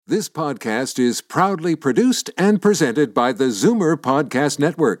This podcast is proudly produced and presented by the Zoomer Podcast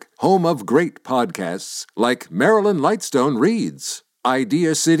Network, home of great podcasts like Marilyn Lightstone Reads,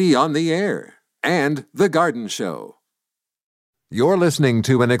 Idea City on the Air, and The Garden Show. You're listening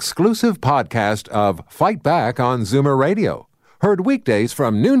to an exclusive podcast of Fight Back on Zoomer Radio, heard weekdays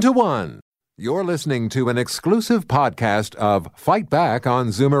from noon to 1. You're listening to an exclusive podcast of Fight Back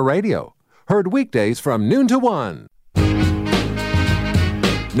on Zoomer Radio, heard weekdays from noon to 1.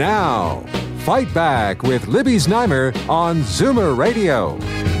 Now, Fight Back with Libby Znaimer on Zoomer Radio.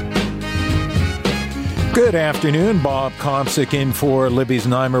 Good afternoon. Bob Komsic in for Libby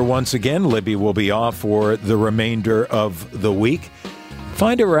Znaimer once again. Libby will be off for the remainder of the week.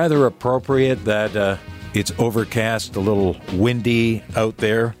 Find it rather appropriate that it's overcast, a little windy out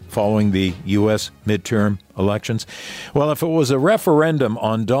there following the U.S. midterm elections. Well, if it was a referendum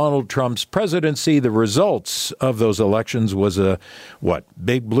on Donald Trump's presidency, the results of those elections was a,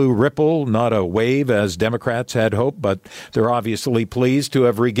 big blue ripple, not a wave as Democrats had hoped, but they're obviously pleased to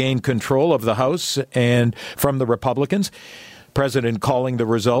have regained control of the House and from the Republicans. President calling the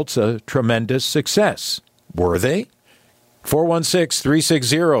results a tremendous success. Were they?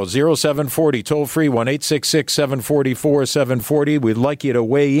 416-360-0740, toll-free 1-866-744-740. We'd like you to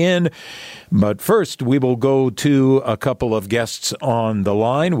weigh in, but first we will go to a couple of guests on the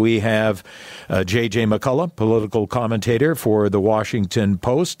line. We have J.J. McCullough, political commentator for The Washington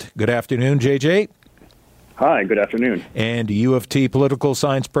Post. Good afternoon, J.J. Hi, good afternoon. And U of T political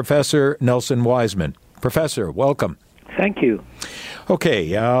science professor Nelson Wiseman. Professor, welcome. Thank you. Okay,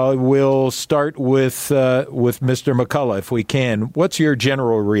 we'll start with Mr. McCullough, if we can. What's your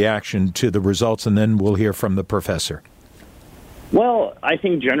general reaction to the results, and then we'll hear from the professor. Well, I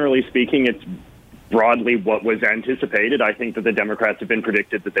think generally speaking, it's broadly what was anticipated. I think that the Democrats have been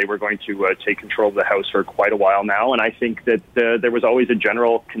predicted that they were going to take control of the House for quite a while now, and I think that there was always a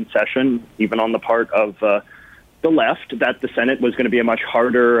general concession, even on the part of the left, that the Senate was going to be a much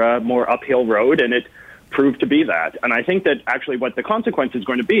harder, more uphill road, and it proved to be that. And I think that actually what the consequence is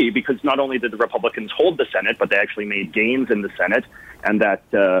going to be, because not only did the Republicans hold the Senate, but they actually made gains in the Senate, and that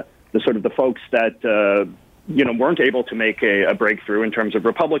the folks that weren't able to make a breakthrough in terms of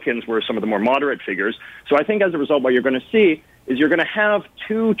Republicans were some of the more moderate figures. So I think as a result, what you're going to see is you're going to have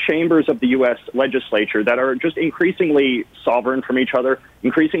two chambers of the U.S. legislature that are just increasingly sovereign from each other,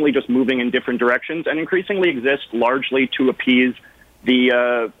 increasingly just moving in different directions, and increasingly exist largely to appease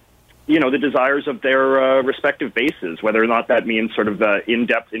the desires of their respective bases, whether or not that means sort of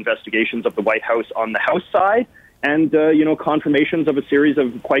in-depth investigations of the White House on the House side and, confirmations of a series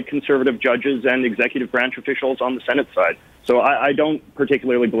of quite conservative judges and executive branch officials on the Senate side. So I don't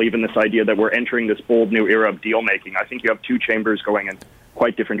particularly believe in this idea that we're entering this bold new era of deal-making. I think you have two chambers going in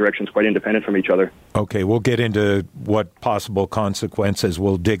quite different directions, quite independent from each other. Okay, we'll get into what possible consequences.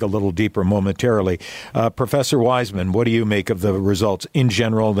 We'll dig a little deeper momentarily. Professor Wiseman, what do you make of the results in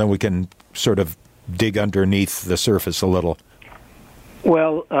general? Then we can sort of dig underneath the surface a little.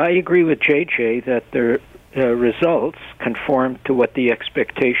 Well, I agree with JJ that the results conformed to what the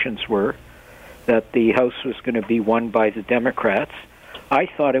expectations were, that the House was going to be won by the Democrats. I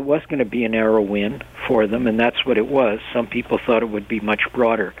thought it was going to be a narrow win for them, and that's what it was. Some people thought it would be much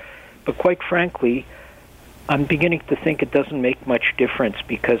broader. But quite frankly, I'm beginning to think it doesn't make much difference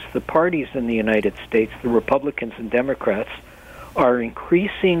because the parties in the United States, the Republicans and Democrats, are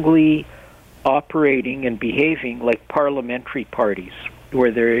increasingly operating and behaving like parliamentary parties,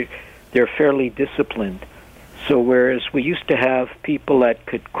 where they're fairly disciplined. So whereas we used to have people that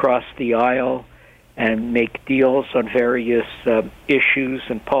could cross the aisle and make deals on various issues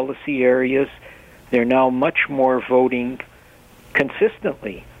and policy areas, they're now much more voting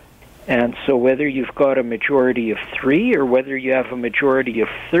consistently. And so whether you've got a majority of 3 or whether you have a majority of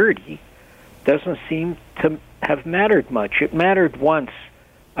 30 doesn't seem to have mattered much. It mattered once,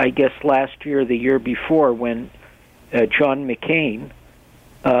 I guess, last year or the year before when John McCain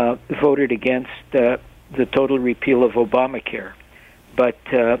voted against the total repeal of Obamacare. But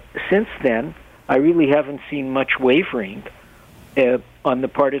since then, I really haven't seen much wavering on the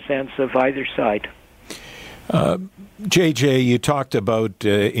partisans of either side. JJ, you talked about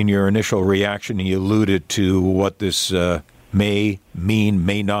in your initial reaction, you alluded to what this may mean,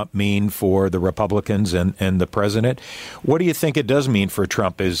 may not mean for the Republicans and the president. What do you think it does mean for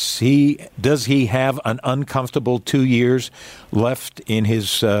Trump? Does he have an uncomfortable 2 years left in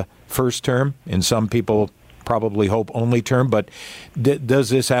his first term? And some people probably hope only term, but does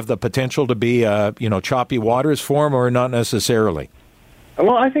this have the potential to be choppy waters for him, or not necessarily?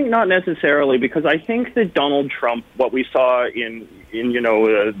 Well, I think not necessarily, because I think that Donald Trump, what we saw in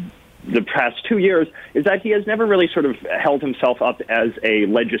the past 2 years is that he has never really sort of held himself up as a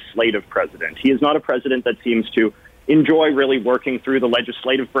legislative president. He is not a president that seems to enjoy really working through the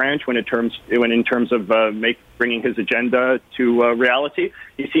legislative branch when in terms of bringing his agenda to reality.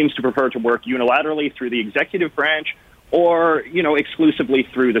 He seems to prefer to work unilaterally through the executive branch or, exclusively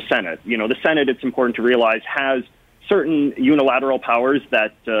through the Senate. The Senate, it's important to realize, has certain unilateral powers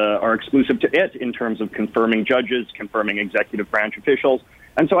that are exclusive to it in terms of confirming judges, confirming executive branch officials.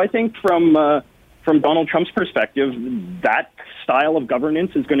 And so I think from Donald Trump's perspective, that style of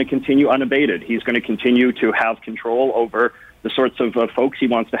governance is going to continue unabated. He's going to continue to have control over the sorts of folks he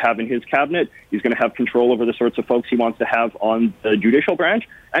wants to have in his cabinet. He's going to have control over the sorts of folks he wants to have on the judicial branch.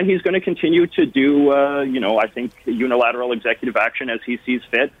 And he's going to continue to do, I think, unilateral executive action as he sees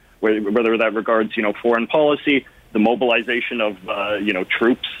fit, whether that regards, foreign policy, the mobilization of,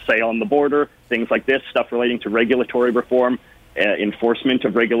 troops, say, on the border, things like this, stuff relating to regulatory reform, enforcement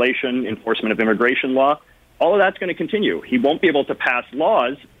of regulation, enforcement of immigration law. All of that's going to continue. He won't be able to pass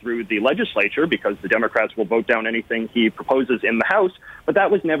laws through the legislature because the Democrats will vote down anything he proposes in the House, but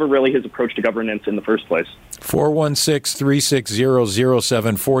that was never really his approach to governance in the first place.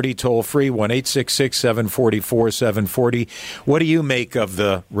 416-360-0740, toll free, 1-866-744-740. What do you make of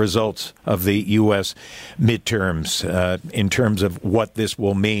the results of the U.S. midterms in terms of what this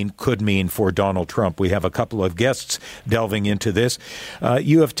could mean for Donald Trump? We have a couple of guests delving into this.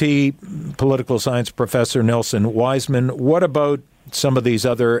 U of T political science professor Nelson Wiseman, what about some of these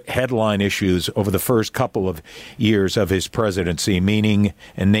other headline issues over the first couple of years of his presidency,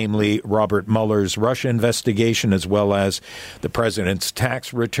 namely Robert Mueller's Russia investigation as well as the president's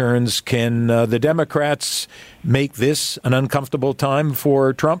tax returns? Can the Democrats make this an uncomfortable time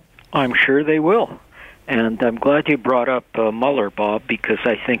for Trump? I'm sure they will. And I'm glad you brought up Mueller, Bob, because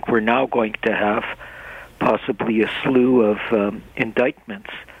I think we're now going to have possibly a slew of indictments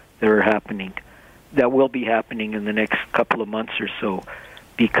that will be happening in the next couple of months or so.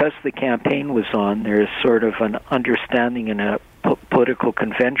 Because the campaign was on, there is sort of an understanding in a political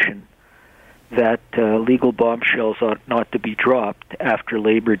convention that legal bombshells ought not to be dropped after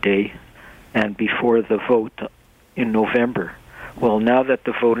Labor Day and before the vote in November. Well, now that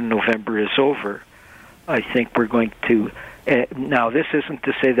the vote in November is over, I think we're going to... now, this isn't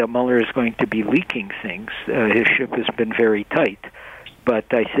to say that Mueller is going to be leaking things. His ship has been very tight.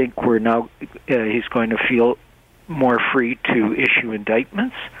 But I think he's going to feel more free to issue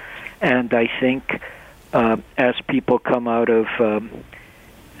indictments. And I think as people come out of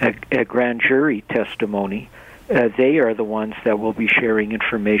a grand jury testimony, they are the ones that will be sharing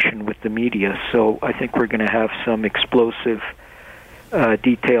information with the media. So I think we're going to have some explosive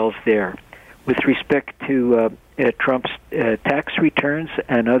details there. With respect to Trump's tax returns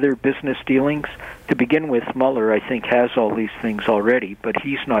and other business dealings, to begin with, Mueller, I think, has all these things already, but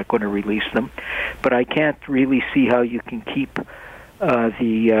he's not going to release them. But I can't really see how you can keep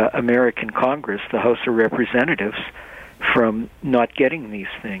the American Congress, the House of Representatives, from not getting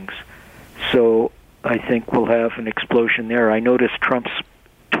these things. So I think we'll have an explosion there. I noticed Trump's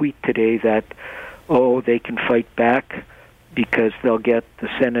tweet today that, they can fight back because they'll get the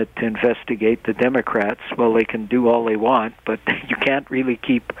Senate to investigate the Democrats. Well, they can do all they want, but you can't really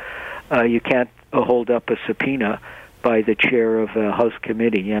you can't hold up a subpoena by the chair of a House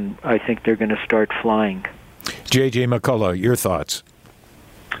committee, and I think they're going to start flying. J.J. McCullough, your thoughts?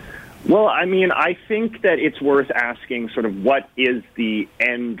 Well, I think that it's worth asking sort of what is the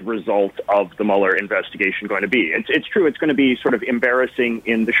end result of the Mueller investigation going to be. It's true, it's going to be sort of embarrassing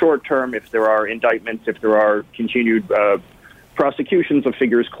in the short term if there are indictments, if there are continued prosecutions of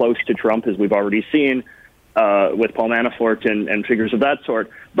figures close to Trump, as we've already seen with Paul Manafort and figures of that sort.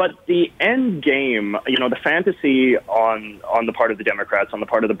 But the end game, the fantasy on the part of the Democrats, on the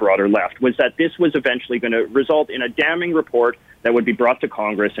part of the broader left, was that this was eventually going to result in a damning report that would be brought to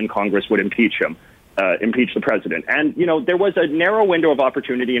Congress, and Congress would impeach him, impeach the president. And, there was a narrow window of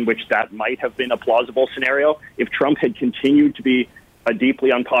opportunity in which that might have been a plausible scenario if Trump had continued to be a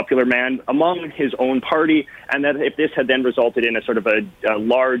deeply unpopular man among his own party, and that if this had then resulted in a sort of a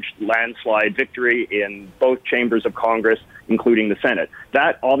large landslide victory in both chambers of Congress, including the Senate.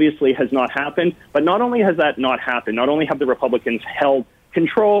 That obviously has not happened, but not only has that not happened, not only have the Republicans held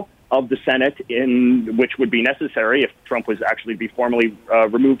control of the Senate, which would be necessary if Trump was actually to be formally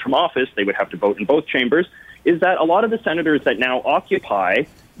removed from office, they would have to vote in both chambers, is that a lot of the senators that now occupy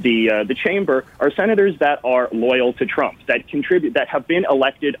the chamber are senators that are loyal to Trump, that contribute, that have been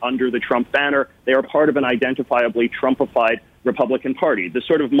elected under the Trump banner. They are part of an identifiably Trumpified Republican Party. The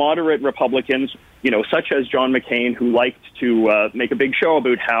sort of moderate Republicans, such as John McCain, who liked to make a big show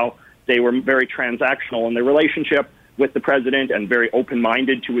about how they were very transactional in their relationship with the president and very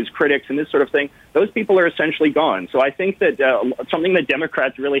open-minded to his critics and this sort of thing, those people are essentially gone. So I think that something that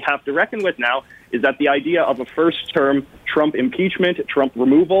Democrats really have to reckon with now is that the idea of a first-term Trump impeachment, Trump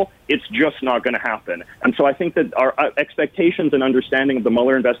removal, it's just not going to happen. And so I think that our expectations and understanding of the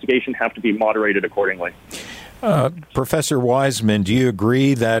Mueller investigation have to be moderated accordingly. Professor Wiseman, do you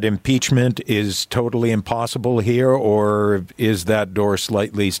agree that impeachment is totally impossible here, or is that door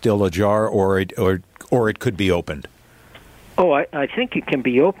slightly still ajar, or it could be opened? Oh, I think it can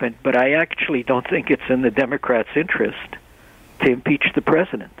be opened, but I actually don't think it's in the Democrats' interest to impeach the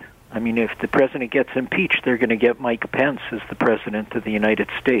president. I mean, if the president gets impeached, they're going to get Mike Pence as the president of the United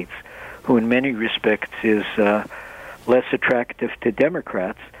States, who in many respects is less attractive to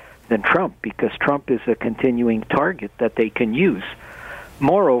Democrats than Trump, because Trump is a continuing target that they can use.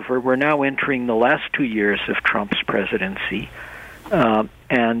 Moreover, we're now entering the last 2 years of Trump's presidency,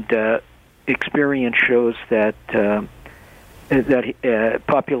 and experience shows that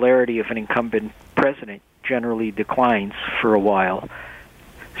popularity of an incumbent president generally declines for a while.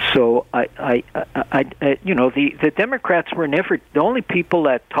 So the Democrats were never the only people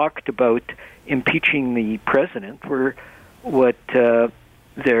that talked about impeaching the president were what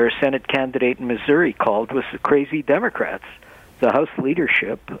their Senate candidate in Missouri called was the crazy Democrats. The House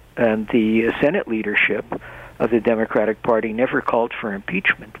leadership and the Senate leadership of the Democratic Party never called for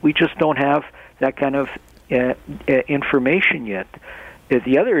impeachment. We just don't have that kind of information yet.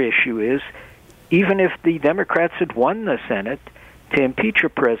 The other issue is, even if the Democrats had won the Senate, to impeach a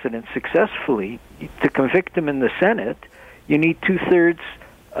president successfully, to convict him in the Senate, you need two-thirds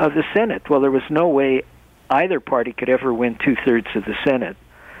of the Senate. Well, there was no way either party could ever win two-thirds of the Senate.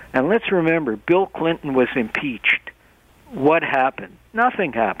 And let's remember, Bill Clinton was impeached. What happened?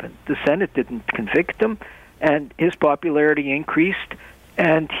 Nothing happened. The Senate didn't convict him, and his popularity increased,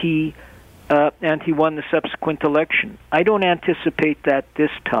 and he won the subsequent election. I don't anticipate that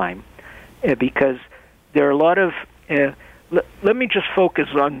this time, because there are a lot of... let me just focus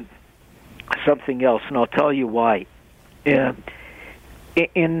on something else, and I'll tell you why. In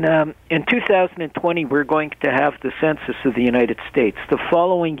 2020, we're going to have the census of the United States. The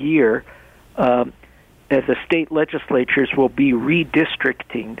following year, the state legislatures will be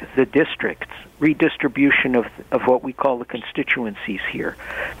redistricting the districts, redistribution of what we call the constituencies here.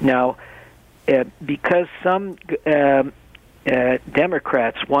 Now, because some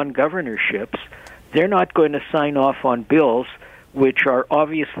Democrats won governorships, they're not going to sign off on bills which are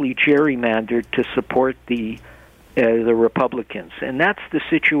obviously gerrymandered to support the Republicans, and that's the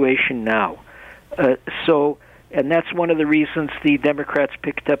situation now. And that's one of the reasons the Democrats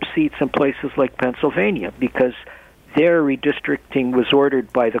picked up seats in places like Pennsylvania, because their redistricting was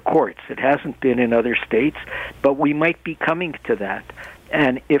ordered by the courts. It hasn't been in other states, but we might be coming to that.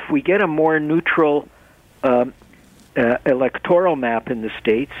 And if we get a more neutral electoral map in the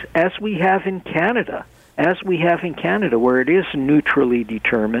states, as we have in Canada, where it is neutrally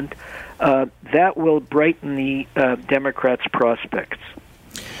determined, that will brighten the Democrats' prospects.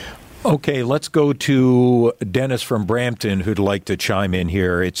 Okay, let's go to Dennis from Brampton, who'd like to chime in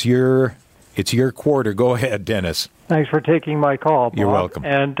here. It's your quarter. Go ahead, Dennis. Thanks for taking my call, Bob. You're welcome.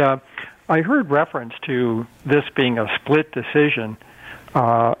 And I heard reference to this being a split decision.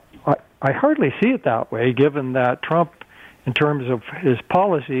 I hardly see it that way, given that Trump, in terms of his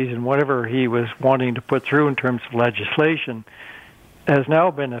policies and whatever he was wanting to put through in terms of legislation, has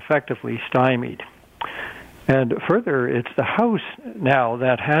now been effectively stymied. And further, it's the House now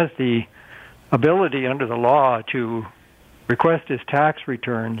that has the ability under the law to request his tax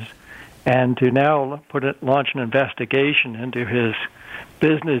returns and to now launch an investigation into his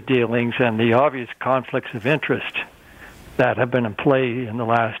business dealings and the obvious conflicts of interest that have been in play in the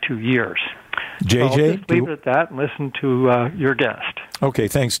last 2 years. JJ? So I'll just leave it at that and listen to your guest. Okay,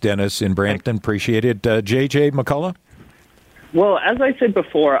 thanks, Dennis in Brampton. Appreciate it. JJ McCullough? Well, as I said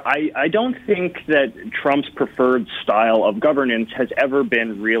before, I don't think that Trump's preferred style of governance has ever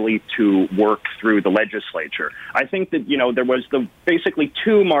been really to work through the legislature. I think that, there was basically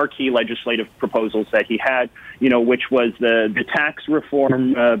two marquee legislative proposals that he had, which was the tax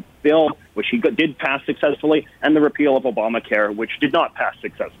reform bill, which he did pass successfully, and the repeal of Obamacare, which did not pass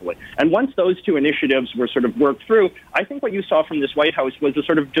successfully. And once those two initiatives were sort of worked through, I think what you saw from this White House was a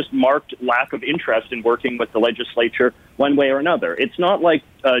sort of just marked lack of interest in working with the legislature one way or another. It's not like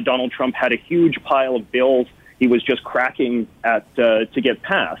Donald Trump had a huge pile of bills he was just cracking at to get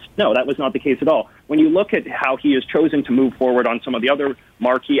passed. No, that was not the case at all. When you look at how he has chosen to move forward on some of the other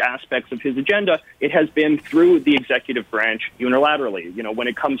marquee aspects of his agenda, it has been through the executive branch unilaterally. You know, when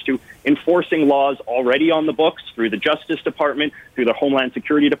it comes to enforcing laws already on the books through the Justice Department, through the Homeland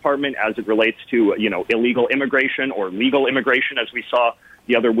Security Department, as it relates to, you know, illegal immigration or legal immigration, as we saw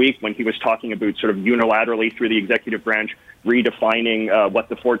the other week when he was talking about sort of unilaterally through the executive branch redefining what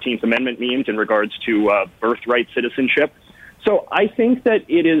the 14th Amendment means in regards to birthright citizenship. So I think that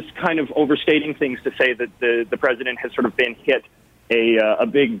it is kind of overstating things to say that the president has sort of been hit a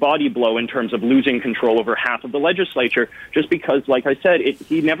big body blow in terms of losing control over half of the legislature, just because, like I said,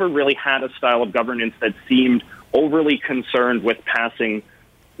 he never really had a style of governance that seemed overly concerned with passing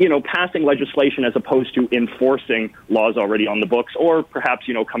legislation as opposed to enforcing laws already on the books, or perhaps,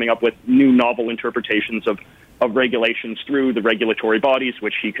 you know, coming up with new novel interpretations of regulations through the regulatory bodies,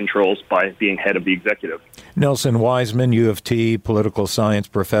 which he controls by being head of the executive. Nelson Wiseman, U of T political science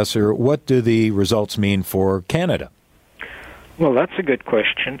professor. What do the results mean for Canada? Well, that's a good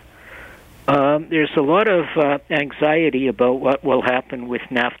question. There's a lot of anxiety about what will happen with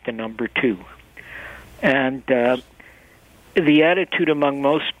NAFTA number 2. And the attitude among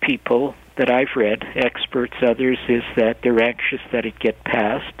most people that I've read, experts, others, is that they're anxious that it get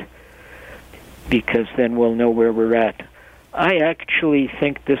passed, because then we'll know where we're at. I actually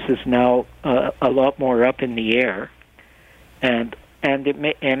think this is now a lot more up in the air, and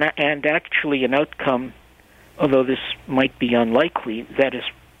actually an outcome, although this might be unlikely, that is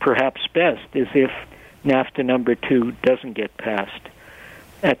perhaps best, is if NAFTA number 2 doesn't get passed.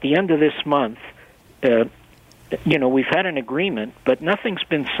 At the end of this month, you know, we've had an agreement, but nothing's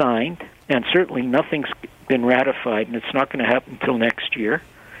been signed, and certainly nothing's been ratified, and it's not going to happen until next year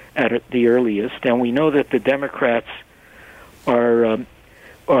at the earliest. And we know that the Democrats are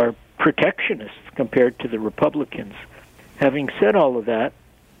protectionists compared to the Republicans. Having said all of that,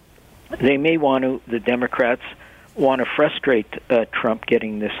 the Democrats want to frustrate Trump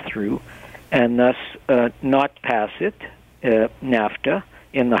getting this through, and thus not pass it, NAFTA,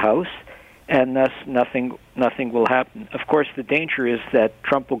 in the House, and thus nothing will happen. Of course, the danger is that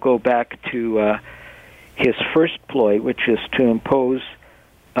Trump will go back to his first ploy, which is to impose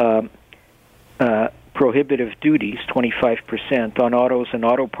prohibitive duties, 25%, on autos and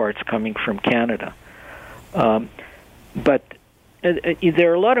auto parts coming from Canada. But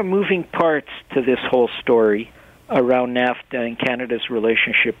there are a lot of moving parts to this whole story around NAFTA and Canada's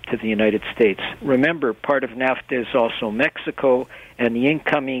relationship to the United States. Remember, part of NAFTA is also Mexico, and the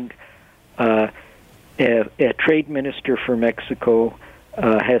incoming trade minister for Mexico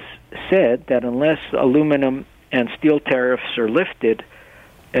has said that unless aluminum and steel tariffs are lifted,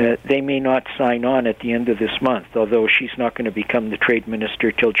 they may not sign on at the end of this month, although she's not going to become the trade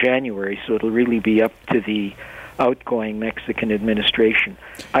minister till January, so it'll really be up to the outgoing Mexican administration.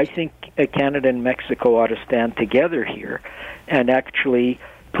 I think Canada and Mexico ought to stand together here and actually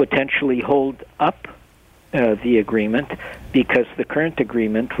potentially hold up the agreement, because the current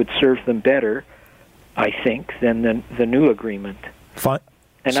agreement would serve them better, I think, than the new agreement. Fine.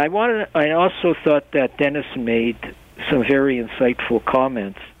 And I also thought that Dennis made some very insightful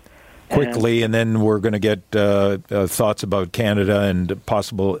comments. Quickly, and then we're going to get thoughts about Canada and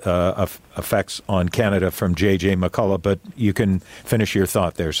possible effects on Canada from J.J. McCullough, but you can finish your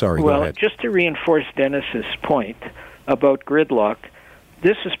thought there. Sorry, go ahead. Well, just to reinforce Dennis's point about gridlock,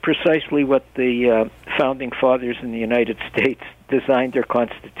 this is precisely what the Founding Fathers in the United States designed their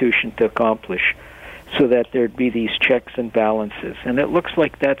Constitution to accomplish, so that there'd be these checks and balances. And it looks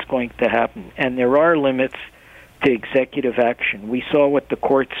like that's going to happen. And there are limits to executive action. We saw what the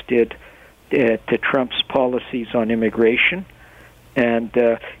courts did to Trump's policies on immigration, and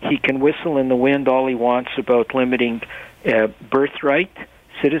he can whistle in the wind all he wants about limiting birthright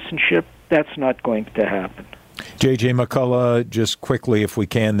citizenship. That's not going to happen. J.J. McCullough, just quickly, if we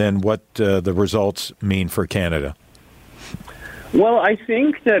can, then what the results mean for Canada. Well, I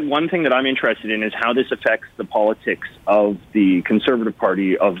think that one thing that I'm interested in is how this affects the politics of the Conservative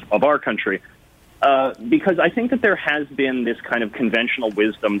Party of our country. Because I think that there has been this kind of conventional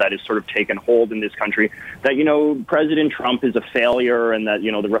wisdom that has sort of taken hold in this country that, you know, President Trump is a failure and that,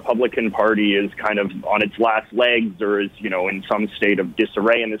 you know, the Republican Party is kind of on its last legs or is, you know, in some state of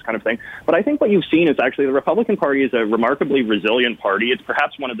disarray and this kind of thing. But I think what you've seen is actually the Republican Party is a remarkably resilient party. It's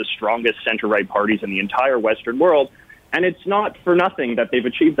perhaps one of the strongest center-right parties in the entire Western world. And it's not for nothing that they've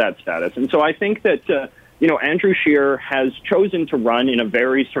achieved that status. And so I think that, you know, Andrew Scheer has chosen to run in a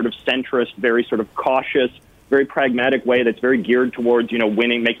very sort of centrist, very sort of cautious, very pragmatic way that's very geared towards,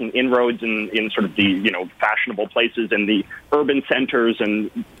 winning, making inroads in sort of the, fashionable places and the urban centers and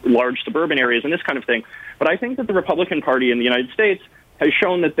large suburban areas and this kind of thing. But I think that the Republican Party in the United States has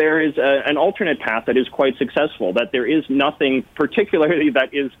shown that there is an alternate path that is quite successful, that there is nothing particularly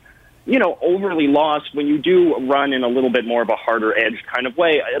that is, overly lost when you do run in a little bit more of a harder-edged kind of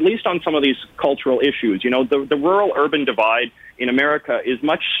way, at least on some of these cultural issues. The rural-urban divide in America is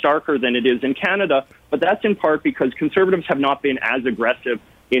much starker than it is in Canada, but that's in part because conservatives have not been as aggressive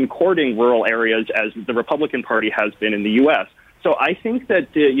in courting rural areas as the Republican Party has been in the U.S. So I think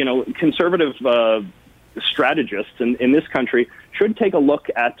that, conservative strategists in this country should take a look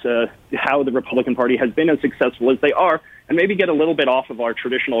at how the Republican Party has been as successful as they are, and maybe get a little bit off of our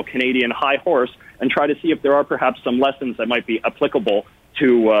traditional Canadian high horse and try to see if there are perhaps some lessons that might be applicable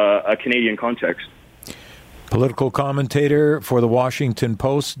to a Canadian context. Political commentator for the Washington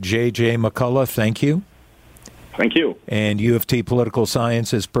Post, J.J. McCullough, thank you. Thank you. And U of T Political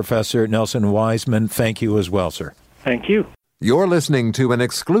Sciences Professor Nelson Wiseman, thank you as well, sir. Thank you. You're listening to an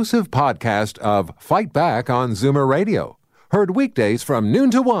exclusive podcast of Fight Back on Zoomer Radio, heard weekdays from noon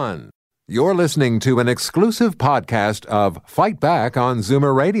to 1. You're listening to an exclusive podcast of Fight Back on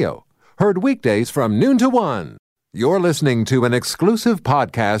Zoomer Radio, heard weekdays from noon to 1. You're listening to an exclusive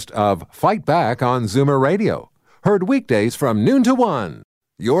podcast of Fight Back on Zoomer Radio, heard weekdays from noon to 1.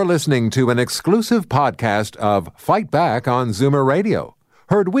 You're listening to an exclusive podcast of Fight Back on Zoomer Radio,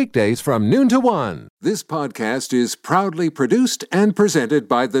 heard weekdays from noon to 1. This podcast is proudly produced and presented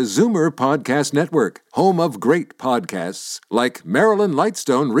by the Zoomer Podcast Network, home of great podcasts like Marilyn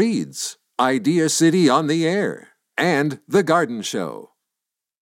Lightstone Reads, Idea City on the Air, and The Garden Show.